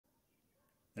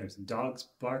There's dogs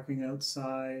barking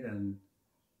outside and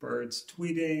birds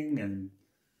tweeting and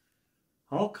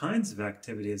all kinds of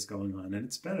activity is going on. And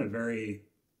it's been a very...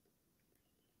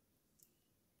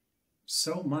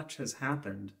 So much has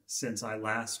happened since I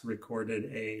last recorded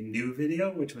a new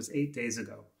video, which was 8 days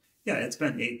ago. Yeah, it's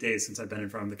been 8 days since I've been in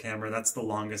front of the camera. That's the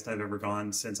longest I've ever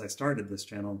gone since I started this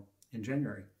channel in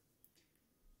January.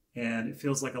 And it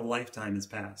feels like a lifetime has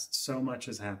passed. So much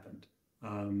has happened.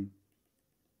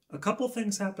 A couple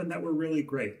things happened that were really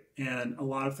great, and a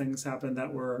lot of things happened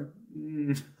that were...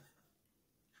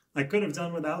 I could have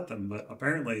done without them, but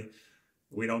apparently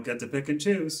we don't get to pick and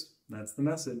choose. That's the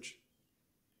message.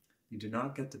 You do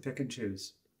not get to pick and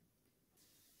choose.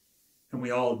 And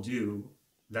we all do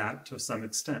that to some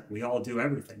extent. We all do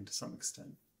everything to some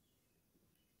extent.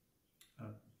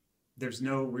 There's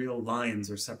no real lines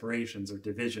or separations or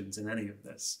divisions in any of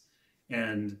this.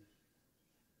 And,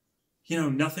 you know,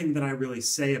 nothing that I really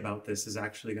say about this is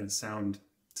actually going to sound,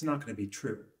 it's not going to be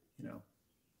true, you know.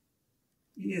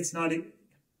 It's not,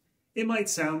 it might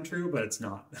sound true, but it's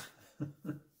not.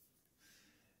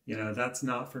 You know, that's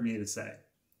not for me to say.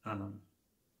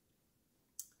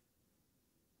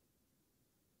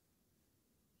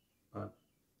 But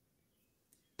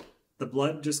the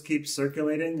blood just keeps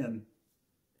circulating and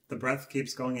the breath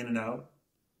keeps going in and out.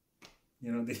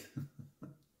 You know,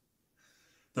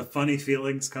 the funny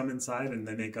feelings come inside and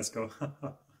they make us go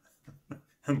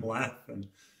and laugh, and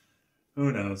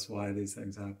who knows why these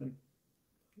things happen.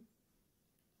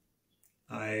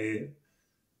 I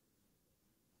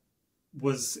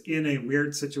was in a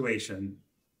weird situation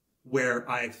where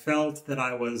I felt that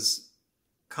I was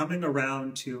coming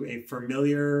around to a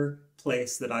familiar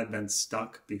place that I'd been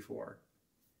stuck before.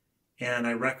 And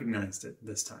I recognized it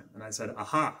this time. And I said,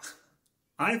 aha,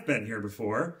 I've been here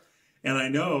before. And I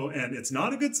know, and it's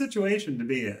not a good situation to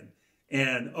be in.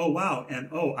 And oh, wow. And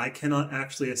oh, I cannot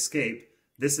actually escape.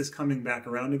 This is coming back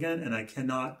around again, and I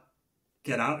cannot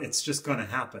get out. It's just going to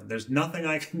happen. There's nothing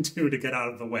I can do to get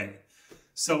out of the way.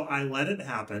 So I let it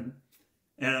happen.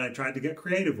 And I tried to get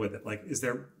creative with it. Like, is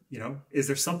there, you know, is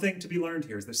there something to be learned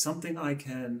here? Is there something I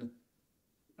can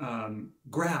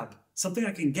grab, something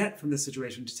I can get from this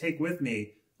situation to take with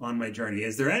me on my journey?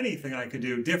 Is there anything I could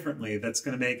do differently that's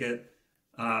going to make it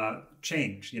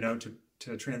change, you know,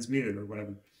 to transmute it or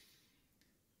whatever?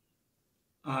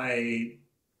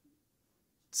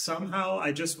 Somehow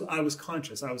I was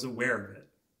conscious. I was aware of it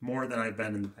more than I've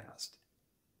been in the past.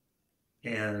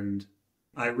 And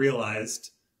I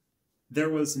realized there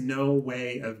was no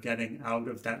way of getting out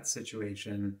of that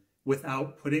situation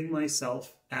without putting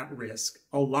myself at risk,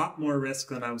 a lot more risk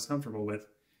than I was comfortable with,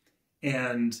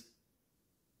 and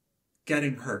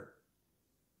getting hurt.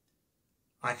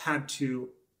 I had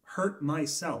to hurt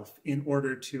myself in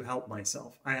order to help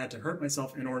myself. I had to hurt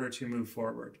myself in order to move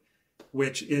forward,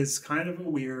 which is kind of a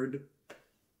weird,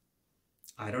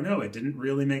 I don't know, it didn't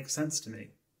really make sense to me.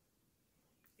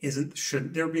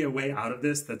 Shouldn't there be a way out of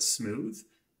this that's smooth,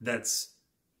 that's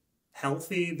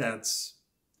healthy, that's,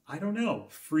 I don't know,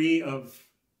 free of,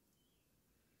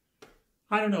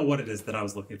 I don't know what it is that I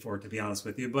was looking for, to be honest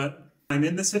with you, but I'm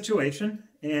in this situation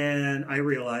and I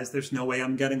realize there's no way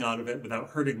I'm getting out of it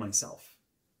without hurting myself.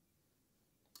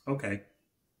 Okay,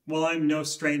 well, I'm no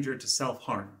stranger to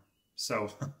self-harm,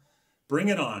 so bring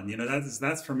it on. You know,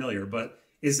 that's familiar, but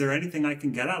is there anything I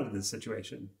can get out of this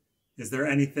situation? Is there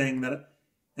anything that,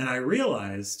 and I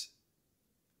realized,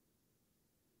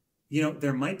 you know,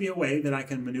 there might be a way that I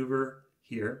can maneuver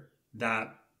here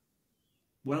that,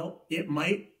 well, it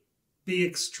might be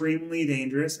extremely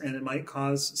dangerous and it might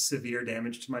cause severe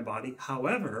damage to my body.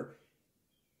 However,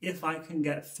 if I can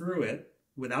get through it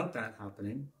without that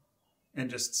happening and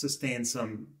just sustain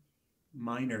some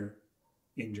minor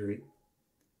injury,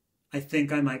 I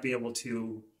think I might be able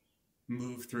to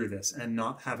move through this and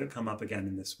not have it come up again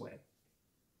in this way.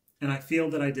 And I feel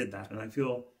that I did that. And I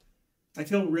feel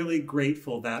really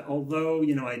grateful that although,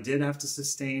 you know, I did have to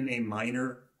sustain a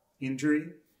minor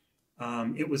injury,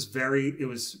 it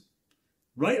was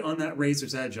right on that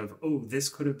razor's edge of, oh, this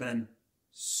could have been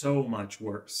so much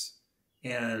worse.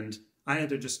 And I had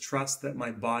to just trust that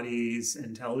my body's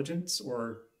intelligence,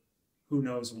 or who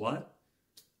knows what,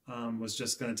 was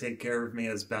just going to take care of me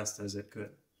as best as it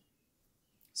could.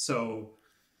 So,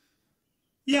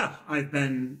 yeah, I've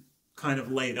been kind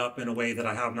of laid up in a way that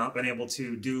I have not been able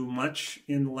to do much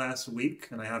in the last week,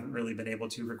 and I haven't really been able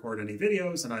to record any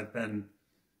videos, and I've been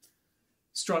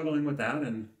struggling with that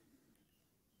and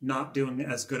not doing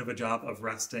as good of a job of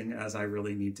resting as I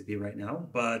really need to be right now.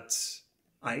 But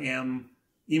I am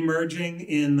emerging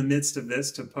in the midst of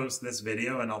this to post this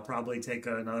video, and I'll probably take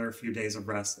another few days of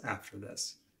rest after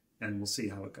this, and we'll see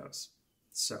how it goes.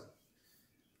 So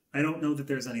I don't know that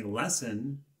there's any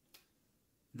lesson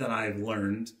that I've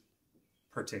learned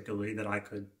particularly that I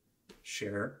could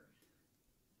share.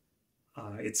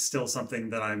 It's still something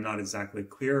that I'm not exactly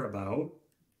clear about.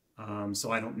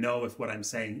 So I don't know if what I'm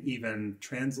saying even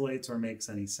translates or makes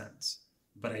any sense.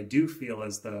 But I do feel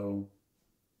as though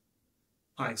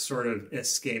I sort of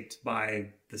escaped by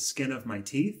the skin of my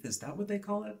teeth. Is that what they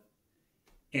call it?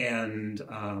 And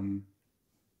I'm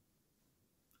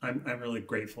really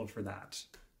grateful for that.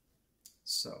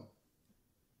 So,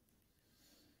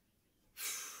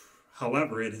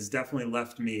 however, it has definitely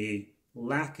left me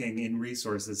lacking in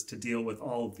resources to deal with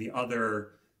all of the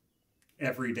other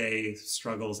everyday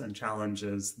struggles and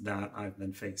challenges that I've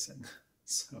been facing.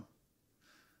 So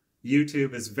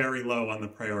YouTube is very low on the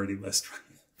priority list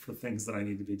for things that I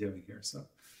need to be doing here. So,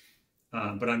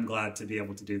 but I'm glad to be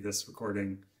able to do this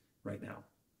recording right now.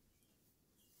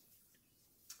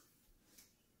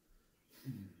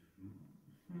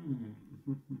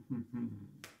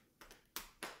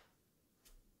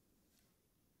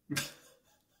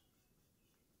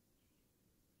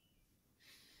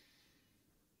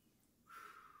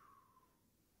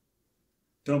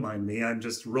 Don't mind me, I'm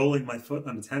just rolling my foot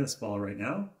on a tennis ball right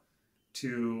now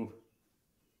to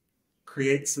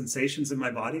create sensations in my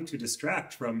body to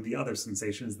distract from the other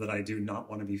sensations that I do not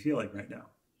want to be feeling right now.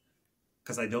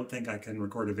 Because I don't think I can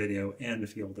record a video and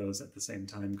feel those at the same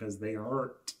time because they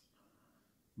hurt.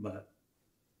 But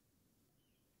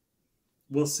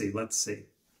we'll see, let's see.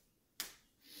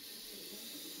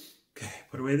 Okay,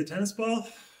 put away the tennis ball.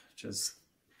 Just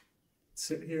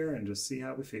sit here and just see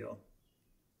how we feel.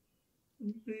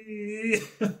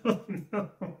 Oh, no.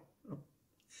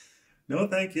 No,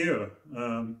 thank you.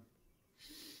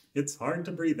 It's hard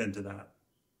to breathe into that.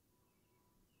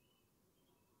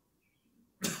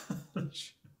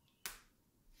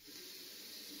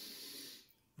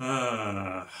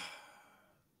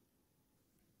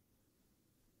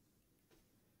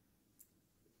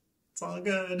 It's all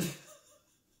good.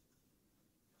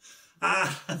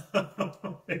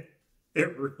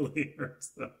 It really hurts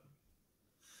though.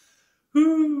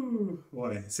 Whew.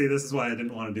 Boy, see, this is why I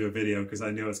didn't want to do a video, because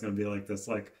I knew it's going to be like this.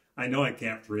 Like, I know I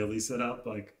can't really sit up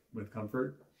like with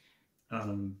comfort.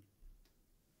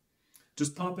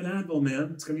 Just pop an Advil,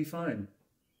 man. It's going to be fine.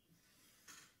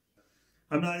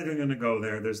 I'm not even going to go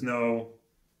there. There's no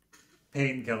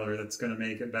painkiller that's going to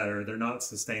make it better. They're not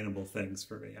sustainable things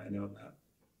for me. I know that.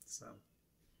 So,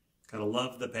 gotta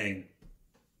love the pain.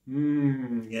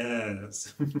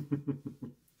 Yes.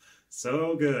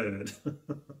 So good.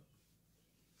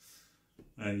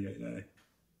 Ay, ay, ay.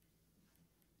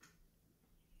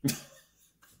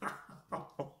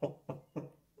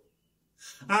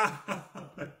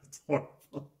 It's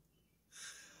horrible.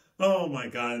 Oh my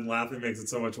God, and laughing makes it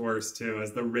so much worse too,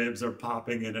 as the ribs are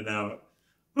popping in and out.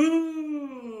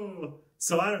 Ooh!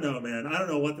 So I don't know, man. I don't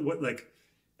know what like,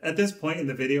 at this point in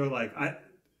the video, like,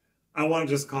 I want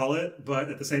to just call it, but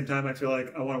at the same time, I feel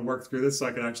like I want to work through this so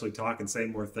I can actually talk and say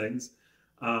more things.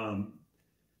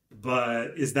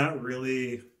 But is that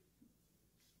really,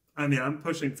 I mean, I'm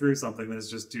pushing through something that's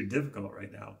just too difficult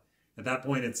right now. At that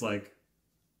point, it's like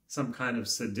some kind of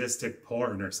sadistic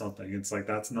porn or something. It's like,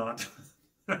 that's not,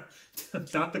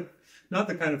 not the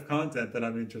kind of content that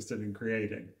I'm interested in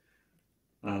creating.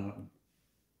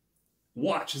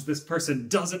 Watch as this person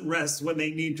doesn't rest when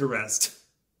they need to rest.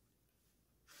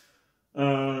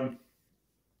 I'm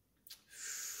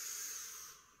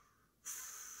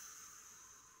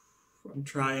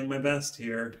trying my best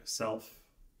here, self.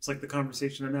 It's like the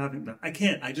conversation I'm having.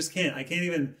 I just can't. I can't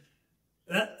even.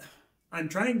 I'm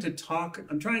trying to talk.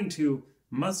 I'm trying to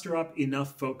muster up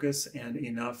enough focus and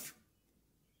enough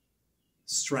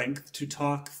strength to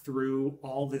talk through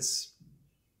all this.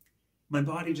 My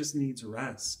body just needs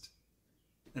rest.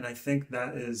 And I think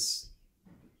that is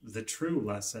the true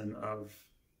lesson of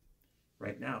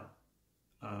right now.